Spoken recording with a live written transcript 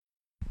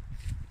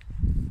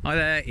Hi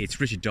there,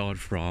 it's Richard Dodd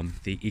from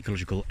the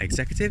Ecological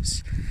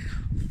Executives.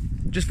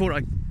 Just thought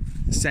I'd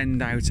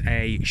send out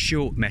a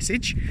short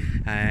message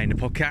in the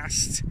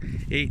podcast.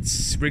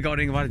 It's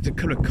regarding a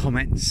couple of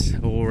comments,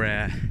 or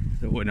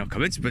not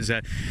comments, but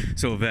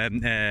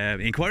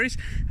inquiries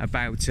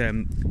about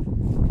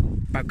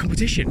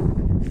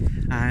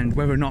competition and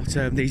whether or not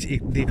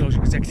the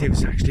ecological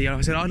executives actually. I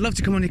said I'd love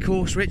to come on the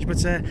course, Rich,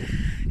 but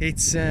it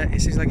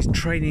seems like it's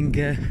training.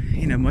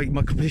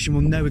 My competition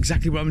will know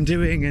exactly what I'm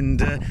doing,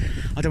 and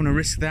I don't want to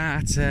risk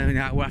that.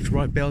 After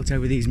I've built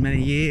over these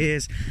many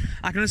years,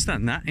 I can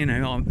understand that.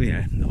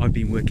 I've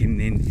been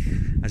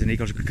working as an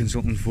ecological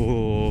consultant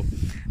for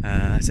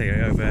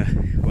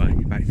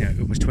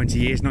almost 20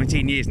 years,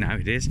 19 years now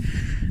it is,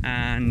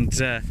 and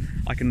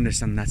I can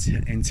understand that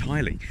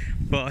entirely.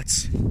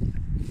 But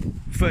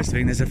first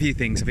thing, there's a few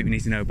things I think we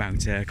need to know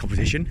about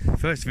competition. The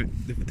first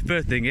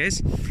thing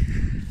is,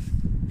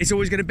 it's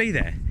always going to be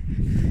there.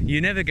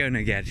 You're never going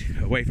to get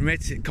away from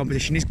it.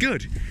 Competition is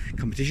good.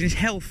 Competition is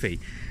healthy.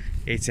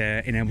 It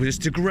enables us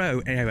to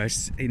grow.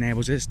 It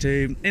enables us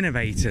to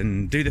innovate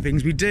and do the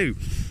things we do.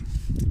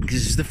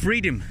 Because it's the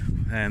freedom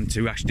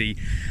to actually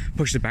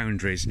push the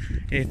boundaries.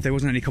 If there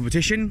wasn't any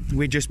competition,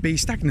 we'd just be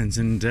stagnant,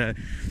 and I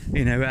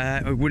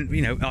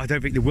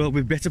don't think the world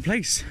would be a better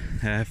place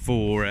if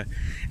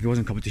there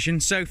wasn't competition.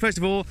 So first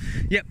of all,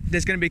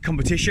 there's going to be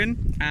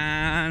competition,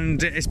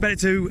 and it's better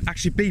to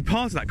actually be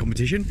part of that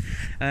competition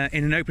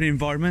in an open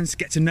environment,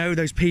 get to know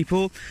those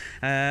people,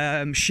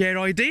 share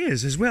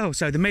ideas as well.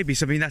 So there may be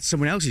something that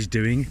someone else is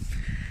doing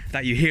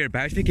that you hear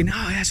about, thinking,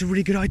 oh, that's a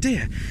really good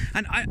idea,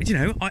 and I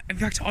can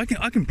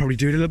probably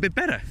do it a little bit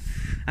better,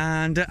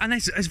 and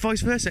it's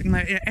vice versa.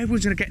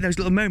 Everyone's going to get those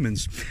little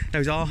moments,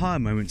 those aha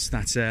moments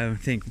that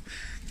think,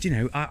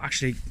 I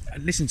actually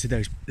listen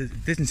to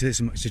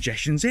some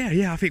suggestions.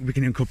 I think we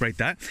can incorporate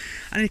that,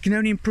 and it can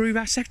only improve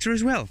our sector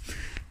as well.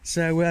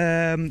 So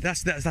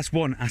that's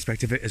one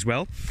aspect of it as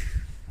well.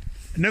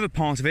 Another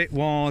part of it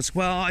was,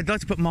 well, I'd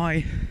like to put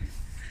my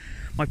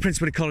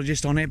principal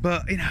ecologist on it,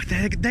 but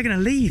they're going to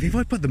leave. If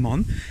I put them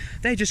on,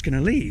 they're just going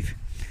to leave.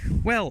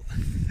 Well,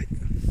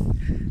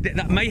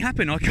 that may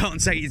happen. I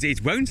can't say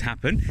it won't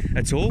happen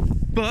at all,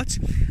 but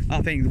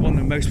I think one of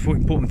the most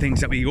important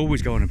things that we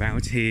always go on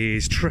about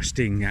is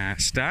trusting our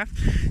staff,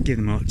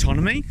 giving them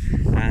autonomy,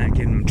 giving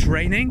them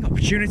training,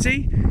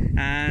 opportunity,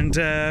 and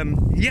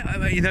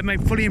they may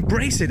fully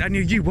embrace it. And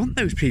you want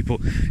those people.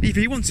 If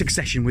you want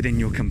succession within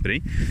your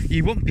company,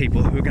 you want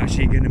people who are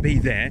actually going to be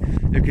there,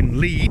 who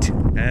can lead,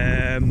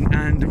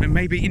 and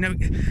maybe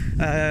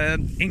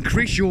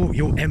increase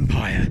your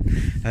empire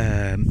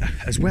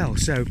as well.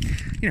 So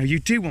you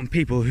do want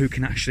people who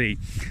can actually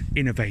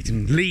innovate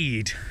and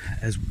lead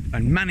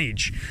and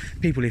manage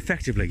people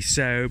effectively.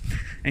 So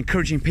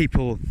encouraging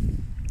people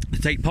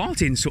to take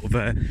part in sort of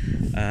a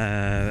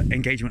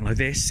engagement like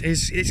this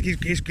is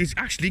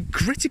actually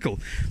critical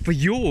for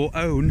your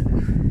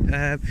own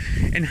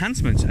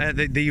enhancement,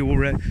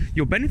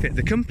 your benefit,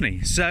 the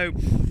company. So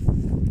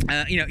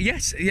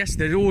yes,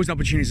 there's always an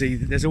opportunity.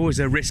 There's always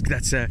a risk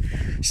that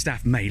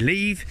staff may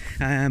leave,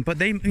 but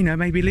they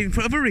may be leaving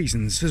for other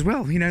reasons as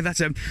well.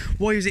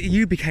 Why is it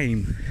you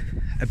became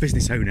a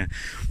business owner?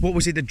 What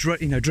was it that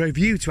drove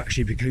you to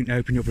actually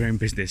open your own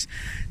business?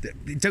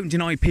 Don't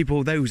deny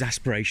people those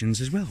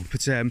aspirations as well.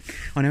 But I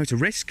know it's a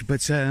risk,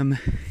 but I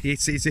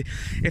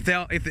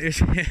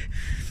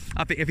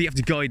think if you have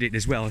to guide it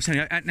as well. So,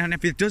 and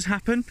if it does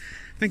happen,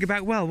 think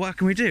about, well, what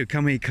can we do?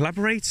 Can we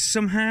collaborate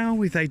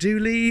somehow if they do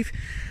leave?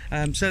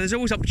 So there's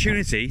always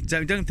opportunity.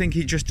 Don't think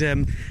you just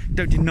don't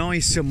deny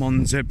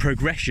someone's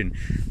progression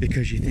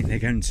because you think they're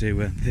going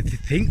to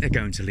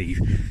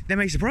leave. They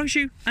may surprise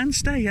you and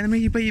stay, and they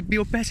may be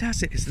your best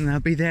assets, and they'll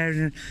be there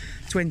in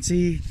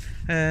 20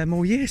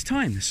 more years'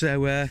 time.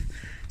 So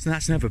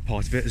that's another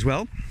part of it as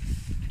well.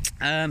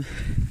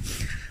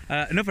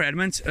 Another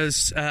element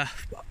is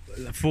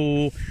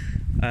for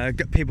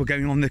people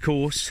going on the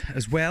course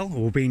as well,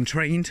 or being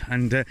trained,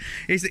 and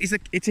it's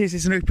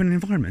an open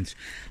environment,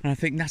 and I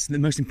think that's the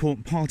most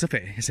important part of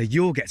it. So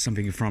you'll get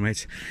something from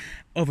it,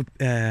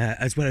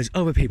 as well as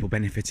other people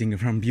benefiting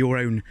from your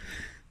own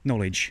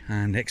knowledge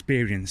and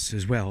experience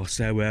as well.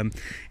 So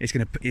it's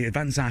going to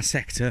advance our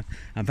sector,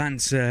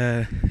 advance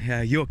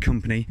your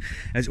company.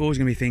 There's always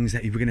going to be things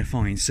that you're going to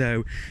find.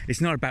 So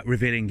it's not about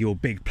revealing your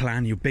big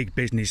plan, your big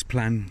business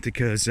plan,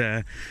 because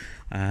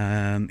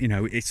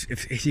it's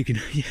if you can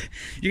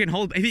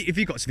hold, if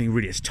you've got something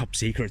really that's top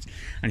secret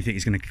and you think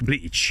it's going to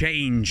completely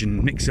change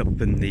and mix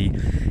up in the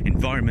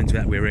environment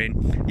that we're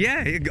in,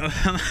 I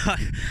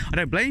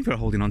don't blame you for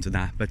holding on to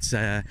that, but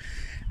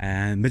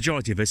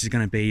majority of us is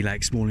going to be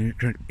like small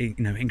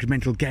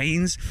incremental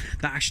gains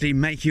that actually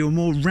make you a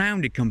more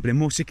rounded company, a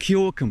more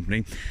secure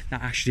company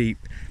that actually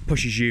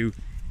pushes you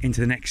into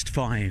the next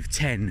 5,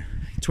 10,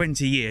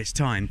 20 years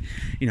time.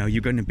 You're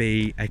going to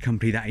be a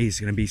company that is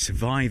going to be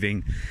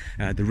surviving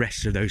the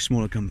rest of those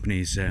smaller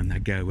companies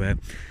that go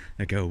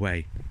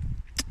away.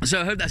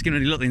 So I hope that's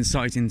given a little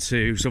insight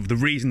into sort of the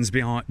reasons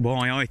behind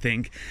why I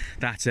think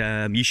that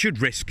you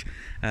should risk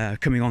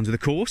coming onto the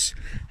course.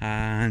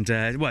 And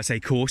well, I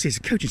say course, it's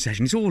a coaching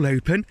session. It's all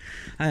open.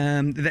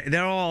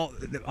 There are,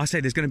 I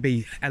say, there's going to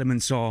be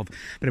elements of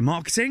a bit of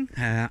marketing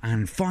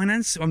and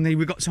finance. I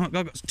mean, I've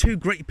got two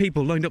great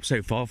people lined up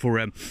so far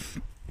for.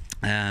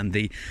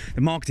 The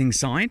marketing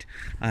side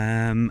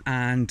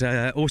and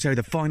also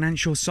the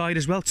financial side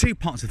as well. Two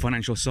parts of the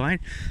financial side.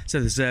 So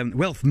there's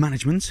wealth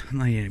management,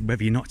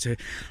 whether you're not to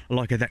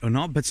like that or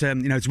not, but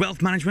it's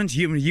wealth management.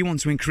 You want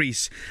to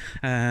increase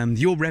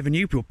your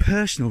revenue, your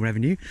personal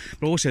revenue,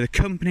 but also the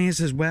companies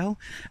as well,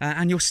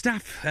 and your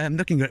staff.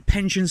 Looking at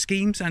pension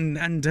schemes,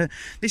 and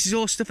this is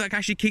all stuff that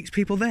actually keeps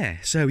people there.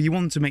 So you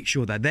want to make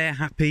sure that they're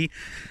happy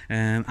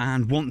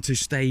and want to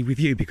stay with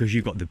you because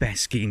you've got the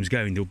best schemes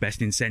going, the best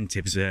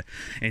incentives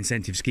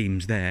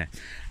schemes there,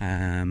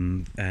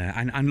 and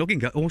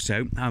looking at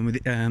also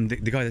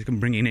the guy that's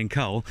bringing in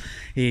Carl,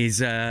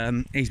 he's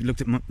looked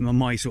at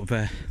my sort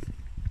of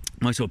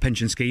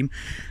pension scheme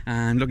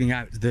and looking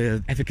at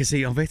the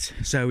efficacy of it.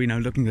 So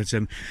looking at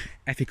some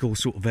ethical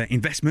sort of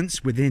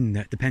investments within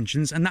the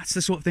pensions, and that's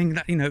the sort of thing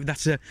that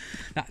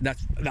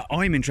that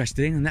I'm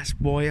interested in, and that's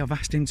why I've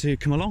asked him to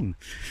come along.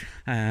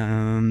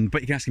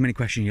 But you can ask him any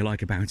question you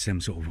like about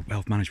sort of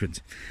wealth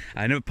management.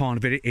 Another part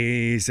of it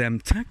is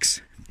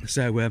tax.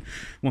 So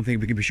one thing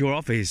we can be sure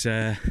of is,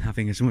 I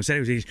think as someone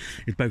said, is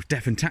both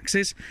death and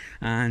taxes,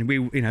 and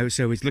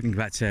so he's looking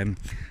at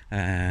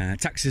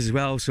taxes as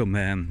well.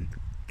 Some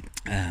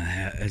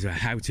as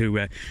how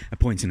to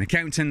appoint an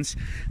accountant.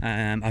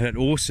 I'm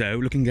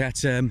also looking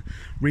at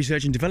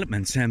research and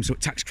development, sort of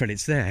tax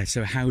credits there.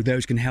 So how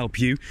those can help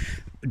you.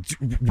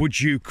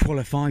 Would you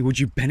qualify? Would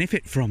you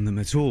benefit from them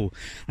at all?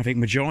 I think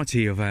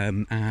majority of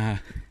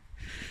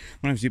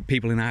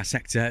people in our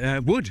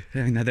sector would.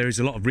 There is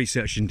a lot of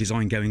research and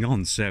design going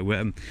on,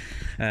 so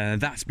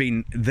that's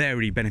been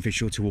very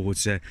beneficial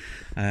towards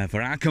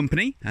for our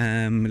company.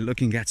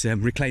 Looking at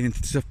reclaiming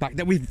stuff back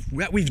that we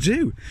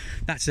do.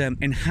 That's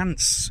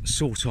enhance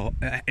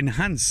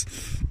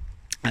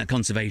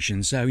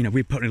conservation. So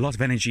we're putting a lot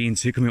of energy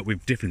into coming up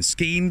with different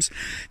schemes,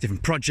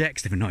 different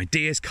projects, different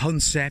ideas,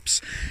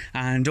 concepts,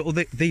 and all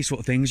these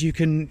sort of things you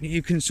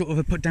can sort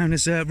of put down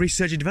as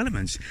research and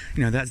development.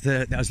 That's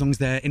as long as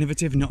they're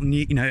innovative, not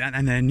new,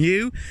 and they're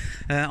new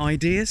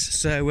ideas.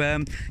 So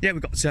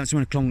we've got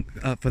someone along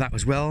for that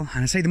as well.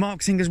 And I say the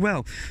marketing as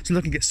well. So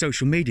looking at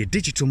social media,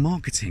 digital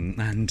marketing,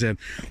 and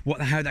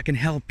how that can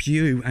help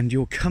you and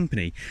your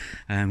company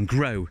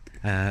grow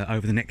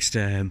over the next.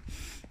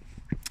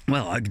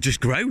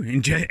 Just grow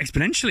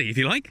exponentially, if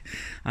you like.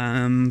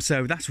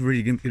 So that's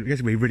going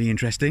to be really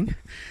interesting.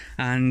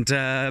 And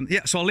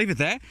so I'll leave it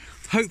there.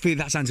 Hopefully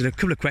that's answered a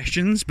couple of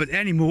questions, but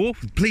any more,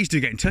 please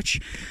do get in touch.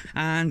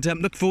 And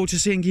look forward to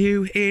seeing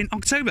you in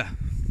October.